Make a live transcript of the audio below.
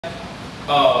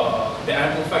the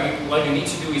amplifier, what you need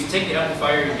to do is take the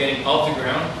amplifier and get it off the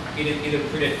ground, either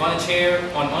put it on a chair,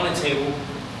 on a table,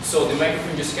 so the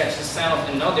microphone just catches the sound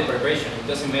and not the vibration. It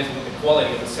doesn't mess with the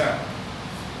quality of the sound.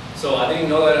 So I didn't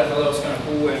know that. I thought that was kind of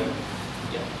cool, and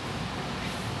yeah.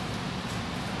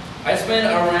 I spent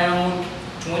around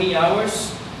 20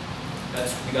 hours.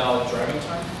 That's without driving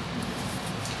time.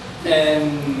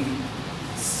 And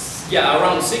yeah,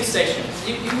 around 6 sessions.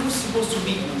 It was supposed to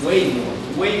be way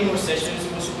more sessions.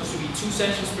 It was supposed to be 2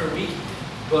 sessions per week,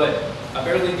 but I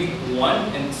barely did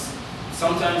 1, and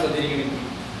sometimes I didn't even do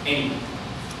any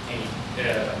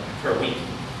per week.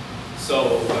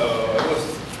 So it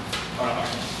was kind of hard.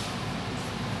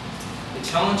 The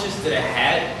challenges that I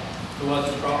had throughout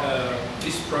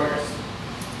this progress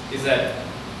is that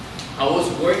I was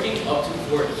working up to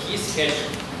for his schedule.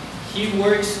 He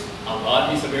works a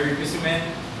lot. He's a very busy man.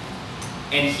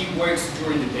 And he works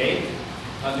during the day,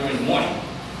 during the morning.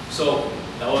 So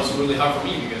that was really hard for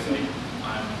me because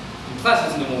I'm in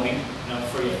classes in the morning and I'm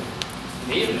free in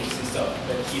the evenings and stuff.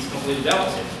 But he's completely the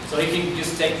opposite. So he can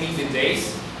just take me the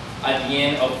days at the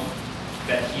end of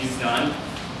that he's done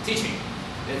teaching.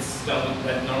 It's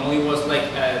that normally was like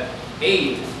at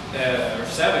 8 or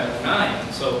 7 or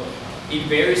 9. So it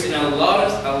varies, and a lot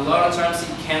of times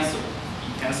he canceled.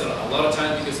 He canceled a lot of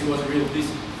times because he was real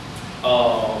busy.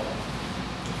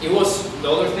 The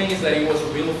other thing is that it was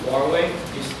real far away.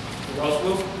 It's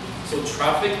Roswell, so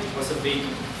traffic was a big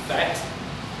fact.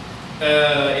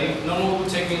 And it normally would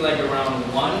take me like around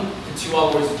 1 to 2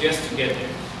 hours just to get there.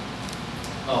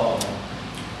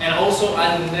 And also,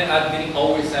 I didn't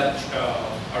always have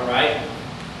a ride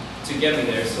to get me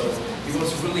there, so it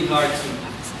was really hard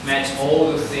to match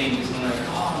all the things. I'm like,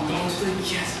 oh, I'm going to the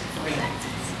yes.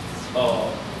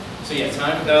 So yeah,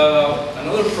 time.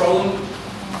 Another challenge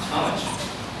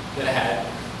that I had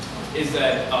is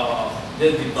that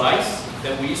the device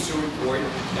that we used to record,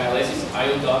 the Alesis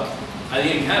IO-Dock, I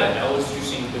didn't have it. I was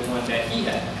using the one that he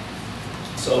had.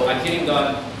 So I couldn't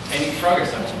done any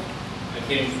progress on it. I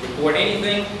couldn't record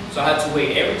anything, so I had to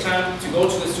wait every time to go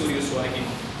to the studio so I can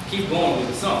keep going with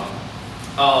the song.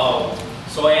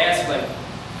 So I asked, like,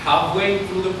 halfway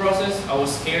through the process, I was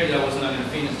scared that I was not going to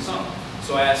finish the song.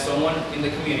 So I asked someone in the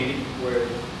community where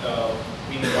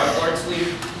we in the rock arts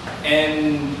league,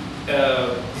 and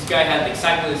this guy had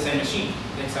exactly the same machine,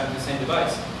 exactly the same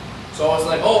device. So I was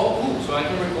like, oh, cool, so I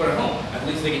can record at home, at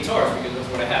least the guitars, because that's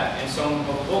what I have, and some of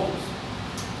the vocals.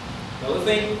 The other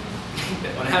thing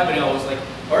that happened, I was like,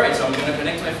 all right, so I'm going to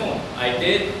connect my phone. I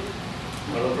did,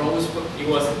 but the problem was it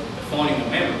wasn't the phone in the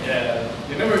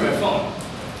memory of my phone.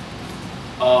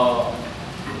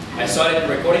 I started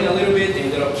recording a little bit, they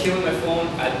ended up killing my phone.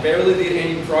 I barely did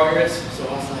any progress, so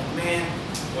I was like, man,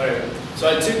 whatever. So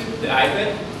I took the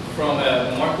iPad from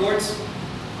Markboards,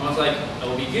 I was like, that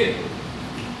will be good.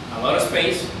 A lot of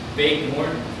space, more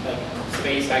like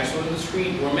space actually on the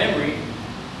screen, more memory,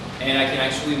 and I can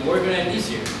actually work on it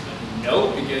easier.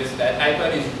 No, because that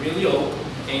iPad is really old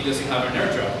and it doesn't have an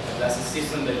AirDrop. That's a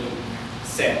system that you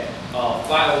send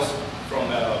files from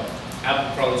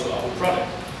Apple product to Apple product.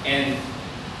 And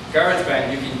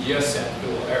GarageBand, you can just send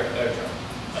through AirDrop.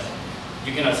 Like,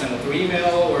 you cannot send it through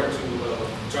email or to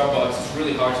Dropbox. It's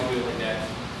really hard to do it like that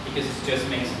because it just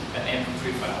makes an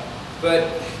MP3 file. But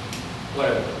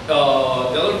whatever. The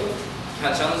other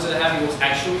challenge that I had was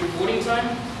actual recording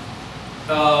time.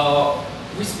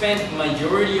 We spent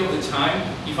majority of the time,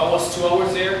 if I was 2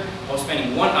 hours there, I was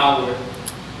spending 1 hour.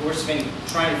 We were spending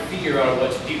trying to figure out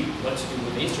what to do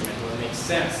with the instrument, what makes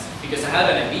sense. Because I had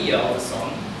an idea of the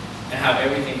song and have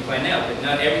everything planned out, but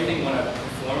not everything when I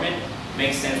perform it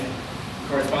makes sense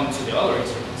corresponding to the other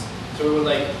instruments. So we were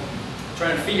like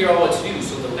trying to figure out what to do.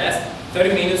 So the last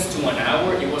 30 minutes to 1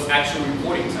 hour, it was actual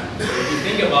recording time. So if you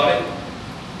think about it,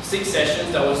 6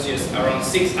 sessions, that was just around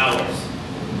 6 hours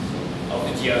of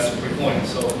the just recording.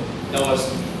 So that was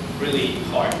really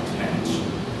hard to manage.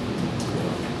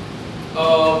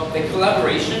 The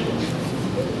collaboration,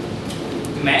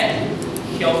 Matt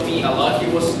helped me a lot.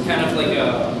 He was kind of like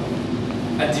a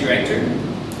director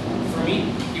for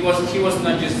me. He was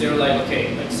not just there like,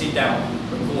 okay, like sit down,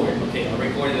 record, okay, I'll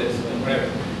record this, and whatever.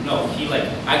 No, he like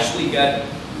actually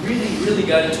really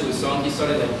got into the song. He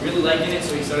started like really liking it,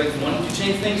 so he started wanting to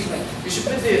change things. Like, you should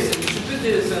put this, and you should put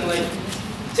this, and like,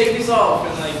 take this off,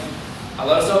 and like, a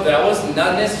lot of stuff that I was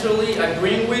not necessarily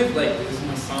agreeing with. Like, this is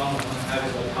my song, I want to have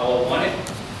it like how I want it.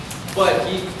 But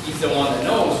he's the one that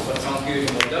knows what sounds good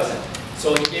and what doesn't.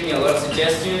 So he gave me a lot of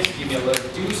suggestions, gave me a lot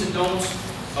of do's and don'ts,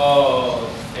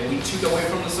 and we took away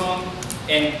from the song.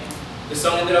 And the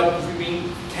song ended up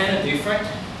being kind of different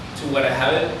to what I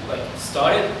had like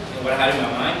started and what I had in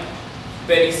my mind.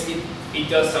 But it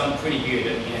does sound pretty good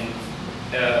at the end.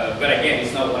 But again,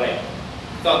 it's not what I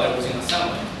thought that was gonna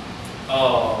sound like.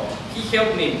 He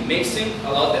helped me mixing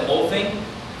a lot the whole thing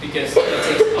because it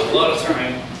takes a lot of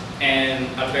time and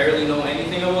I barely know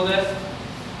anything about that.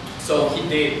 So he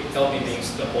did help me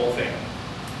mix the whole thing.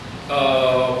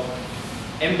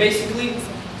 And basically,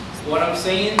 what I'm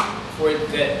saying for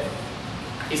that,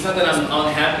 it's not that I'm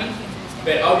unhappy,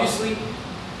 but obviously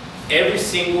every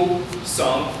single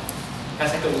song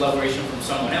has a collaboration from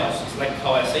someone else. It's like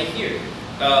how I say here.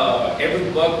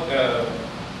 Every book,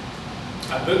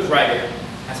 a book writer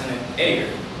has an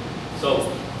editor.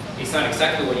 So it's not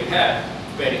exactly what you have,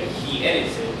 but he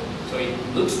edits it, so it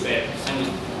looks better. Same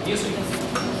with music.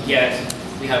 Yes,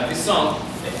 we have this song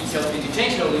that he helped me to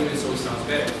change it a little bit so it sounds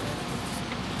better.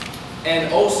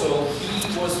 And also,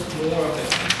 he was more of a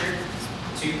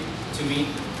teacher to me.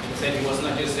 Like I said, he was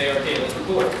not just there, okay, let's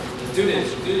record, let's do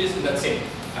this, and that's it.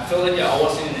 I felt like I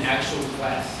wasn't in an actual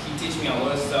class. He teach me a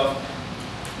lot of stuff,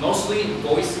 mostly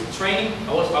voice training.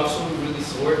 I was actually really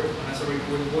sore when I started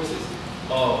recording voices.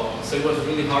 So it was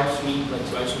really hard for me like,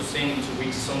 to actually sing and to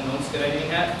reach some notes that I didn't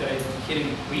have, that I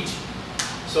couldn't reach.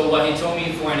 So what he told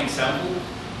me, for an example,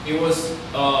 it was,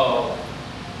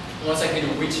 once I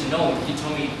couldn't reach a note, he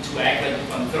told me to act like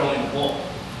if I'm throwing a ball.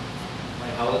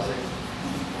 Like, how was it?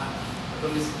 I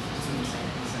thought this doesn't make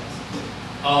sense.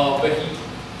 But he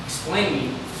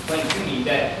explained to me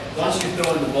that once you're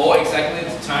throwing the ball exactly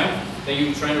at the time that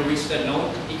you're trying to reach that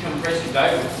note, it compresses the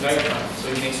diaphragm. So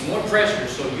it makes more pressure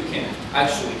so you can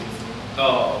actually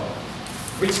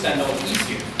reach that note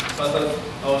easier. So I thought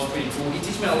that was pretty cool. He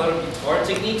teach me a lot of guitar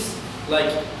techniques.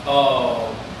 Like,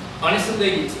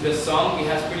 honestly, the song, it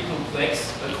has pretty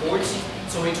complex chords.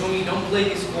 So he told me, don't play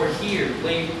this chord here,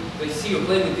 play C, or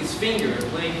play with this finger,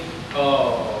 play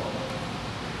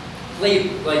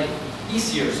it like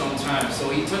easier sometimes. So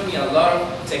he taught me a lot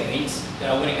of techniques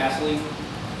that I wouldn't actually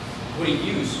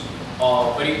use,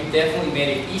 but it definitely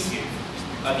made it easier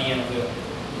at the end of the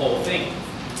whole thing.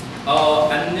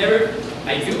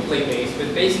 I do play bass,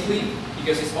 but basically,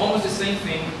 because it's almost the same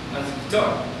thing as the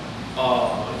guitar,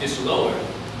 just lower.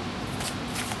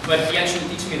 But he actually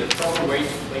teach me the proper way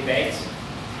to play bass,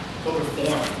 proper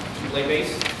form to play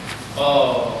bass.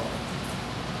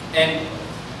 And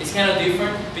it's kind of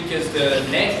different because the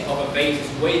neck of a bass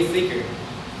is way thicker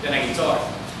than a guitar.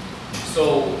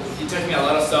 So he taught me a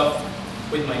lot of stuff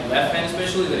with my left hand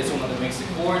especially, that is the one that makes the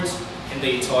chords, and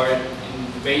the guitar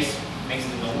and the bass makes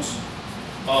the notes.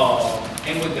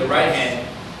 And with the right hand,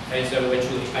 that is the way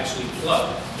to actually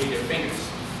plug with your fingers.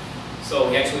 So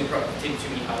he actually teach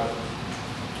me how to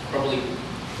properly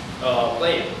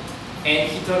play it.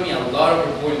 And he taught me a lot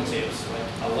of recording tips,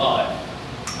 like a lot.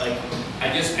 Like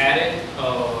I just added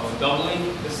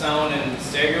doubling the sound and the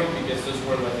stereo because those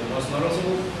were like the most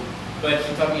noticeable. But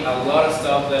he taught me a lot of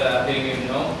stuff that I didn't even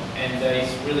know, and that is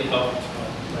really helpful to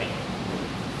know, like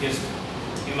just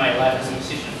in my life as a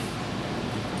musician.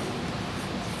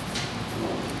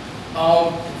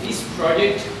 This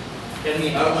project got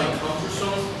me out of my comfort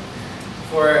zone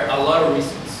for a lot of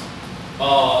reasons.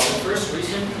 The first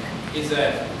reason is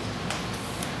that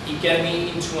it got me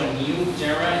into a new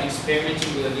genre and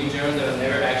experimenting with a new genre that I've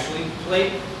never actually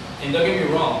played. And don't get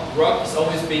me wrong, rock has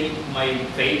always been my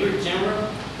favorite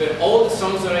genre, but all the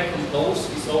songs that I compose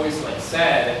is always like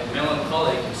sad and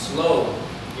melancholic and slow,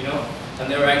 you know? I've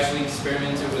never actually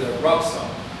experimented with a rock song.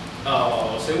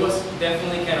 So it was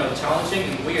definitely kind of challenging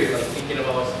and weird, like thinking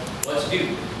about what to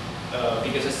do.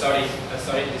 Because I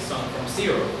started this song from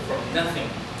zero, from nothing.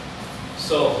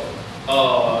 So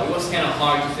it was kind of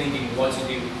hard to thinking what to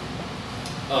do.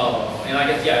 And like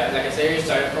I said, I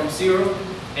started from zero,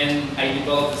 and I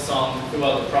developed the song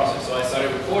throughout the process. So I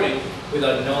started recording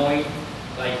without knowing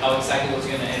like how exactly was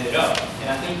going to end it up. And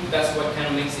I think that's what kind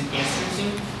of makes it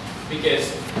interesting,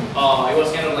 because it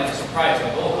was kind of like a surprise,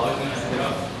 like, oh, how is it going to end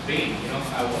up being, you know?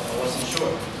 I wasn't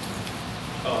sure.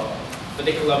 But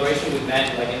the collaboration with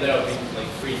Matt like ended up being like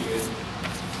pretty good.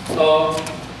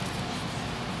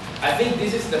 I think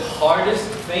this is the hardest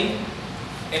thing,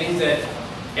 and it's that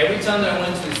every time that I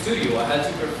went to the studio, I had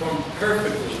to perform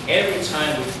perfectly every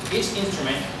time with each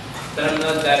instrument that I'm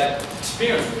not that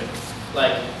experienced with.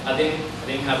 Like I didn't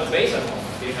have a bass at home,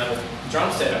 I didn't have a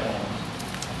drum set at home.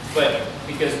 But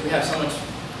because we have so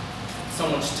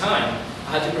much time,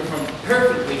 I had to perform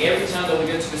perfectly every time that we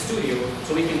get to the studio,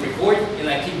 so we can record and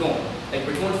like keep going. Like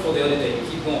record for the other day,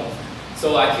 keep going.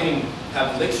 So I couldn't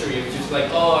have the luxury of just like,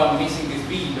 oh, I'm missing this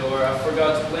beat, or I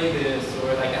forgot to play this,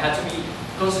 or like I had to be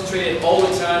concentrated all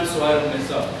the time so I don't mess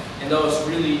up. And that was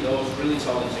really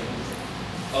challenging.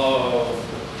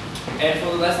 And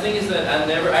for the last thing is that I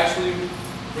never actually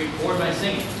record my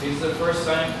singing. This is the first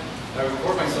time I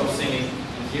record myself singing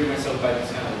and hear myself back.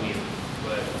 It's kind of weird,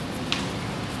 but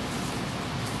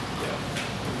yeah.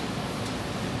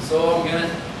 So I'm gonna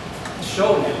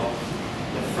show now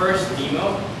the first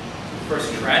demo, the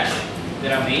first scratch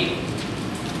that I made.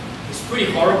 It's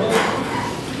pretty horrible.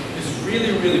 It's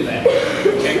really, really bad.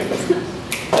 Okay.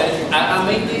 I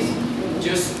made this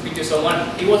just because I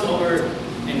want. It was over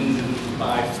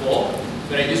by fall,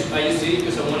 but I just did it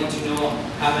because I wanted to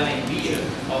have an idea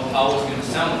of how it's gonna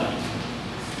sound like.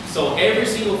 So every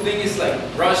single thing is like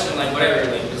rushed and like whatever.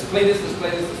 Like let's play this, let's play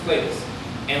this, let's play this.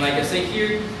 And like I say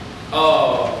here,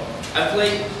 I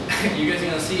play. You guys are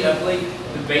gonna see I play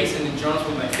the bass and the drums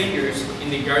with my fingers in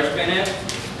the GarageBand app.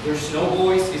 There's no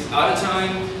voice. It's out of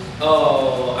time.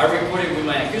 I recorded with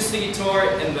my acoustic guitar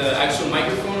and the actual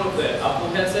microphone of the Apple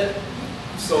headset.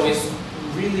 So it's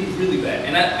really, really bad.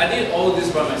 And I did all of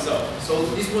this by myself. So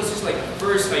this was just like a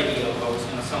first idea of how it was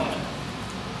gonna sound like.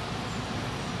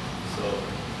 So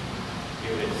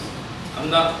here it is. I'm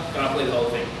not gonna play the whole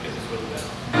thing because it's really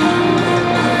bad.